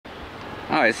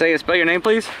Alright, say and spell your name,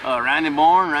 please. Randy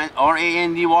Bourne,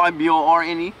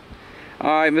 R-A-N-D-Y-B-O-R-N-E.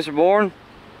 Alright, Mr. Bourne,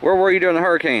 where were you during the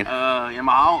hurricane? In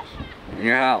my house. In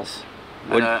your house.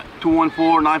 At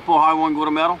 214-94 Highway,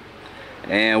 Golden Meadow.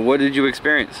 And what did you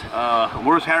experience?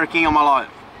 Worst hurricane of my life.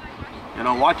 You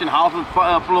know, watching houses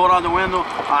float out the window.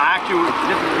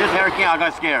 This hurricane, I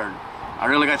got scared. I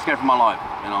really got scared for my life.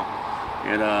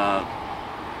 You know,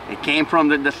 it came from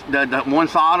the one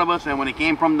side of us, and when it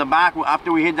came from the back,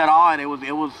 after we hit that eye, it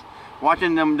was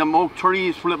watching them oak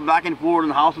trees flip back and forth,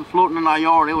 and the houses floating in our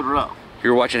yard. It was rough. You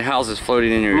were watching houses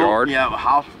floating in your yard? Yeah,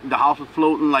 the house was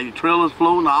floating, like the trailers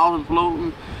floating, the house was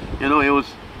floating. You know, it was.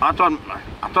 I thought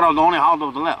I was the only house that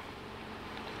was left.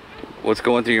 What's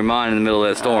going through your mind in the middle of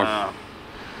that storm?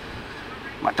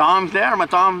 My Tom's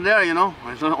there, you know.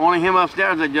 It's only him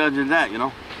upstairs that judges that, you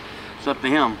know. It's up to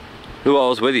him. Who all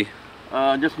was with you?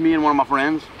 Just me and one of my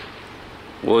friends.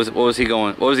 What was he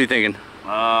thinking?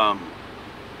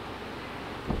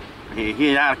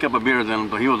 He had a couple of beers in him,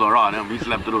 but he was all right. He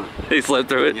slept through it. He slept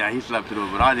through it? Yeah, he slept through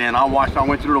it. But I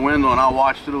went through the window and I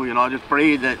watched through, you know. I just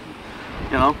prayed that,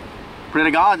 you know, pray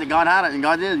to God that God had it, and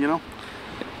God did, you know.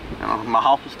 You know, my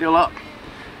house was still up.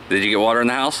 Did you get water in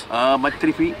the house? About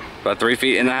 3 feet. About 3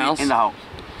 feet in the house? In the house,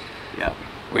 yeah.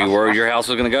 Were you worried your house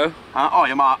was gonna go? Oh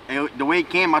yeah, the way it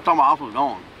came, I thought my house was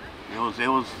gone. It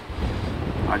was.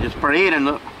 I just prayed and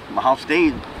look, my house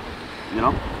stayed. You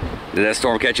know. Did that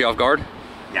storm catch you off guard?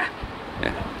 Yeah.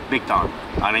 Big time.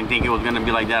 I didn't think it was gonna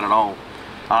be like that at all.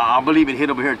 I believe it hit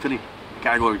over here to the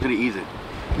easy,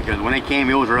 because when it came,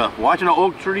 it was rough. Watching an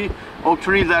oak trees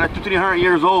that are 200-300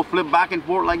 years old flip back and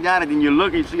forth like that, and then you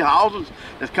look and you see houses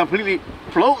that's completely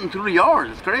floating through the yard.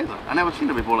 It's crazy. I never seen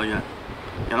it before like that.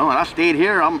 You know, and I stayed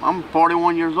here. I'm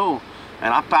 41 years old,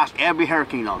 and I passed every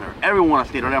hurricane out there. Everyone I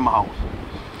stayed right at my house.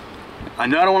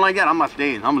 Another one like that, I'm not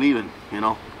staying. I'm leaving. You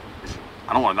know,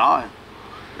 I don't want to die.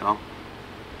 You know.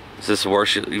 Is this the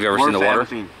worst you've ever seen the water?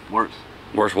 Worst I've ever seen. Worse.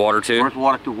 Worst water too? Worst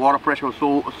water too. Water pressure was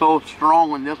so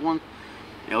strong on this one.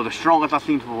 It was the strongest I've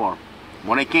seen so far.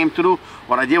 When it came through,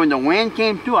 what I did when the wind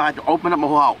came through, I had to open up my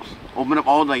whole house. Open up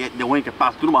all the wind could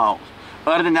pass through my house.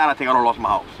 Other than that, I think I would have lost my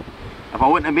house. If I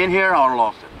wouldn't have been here, I would have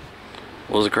lost it.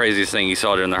 What was the craziest thing you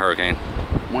saw during the hurricane?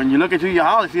 When you look into your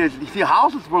house, you see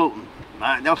houses floating.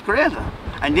 That was crazy.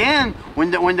 And then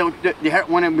when it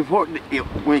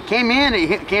came in,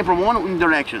 it came from one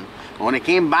direction. When it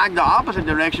came back the opposite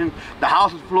direction, the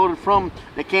houses floated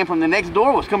they came from the next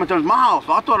door, was coming towards my house.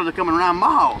 So I thought it was coming around my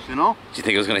house, you know. Did you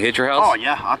think it was going to hit your house? Oh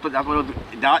yeah, I thought that's what would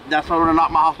have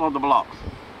knocked my house off the blocks.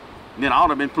 Then I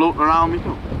would have been floating around me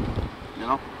too, you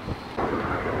know.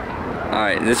 All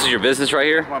right, and this is your business right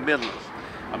here? That's my business.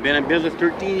 I've been in business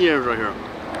 13 years right here.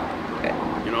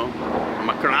 You know, I'm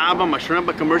a crab, I'm a shrimp,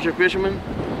 a commercial fisherman,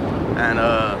 and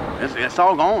it's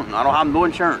all gone. I don't have no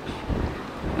insurance.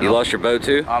 You lost your boat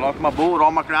too? I lost my boat, all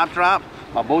my crab traps.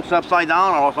 My boat's upside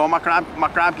down. I lost all my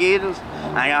crab cages.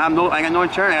 I got no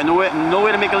insurance. I got no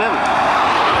way to make a living.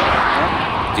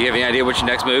 Yeah. Do you have any idea what your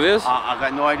next move is? I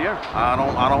got no idea. I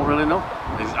don't really know.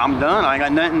 I'm done. I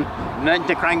got nothing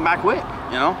to crank back with.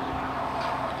 You know.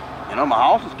 You know, my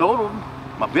house is totaled.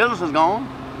 My business is gone.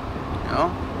 You know.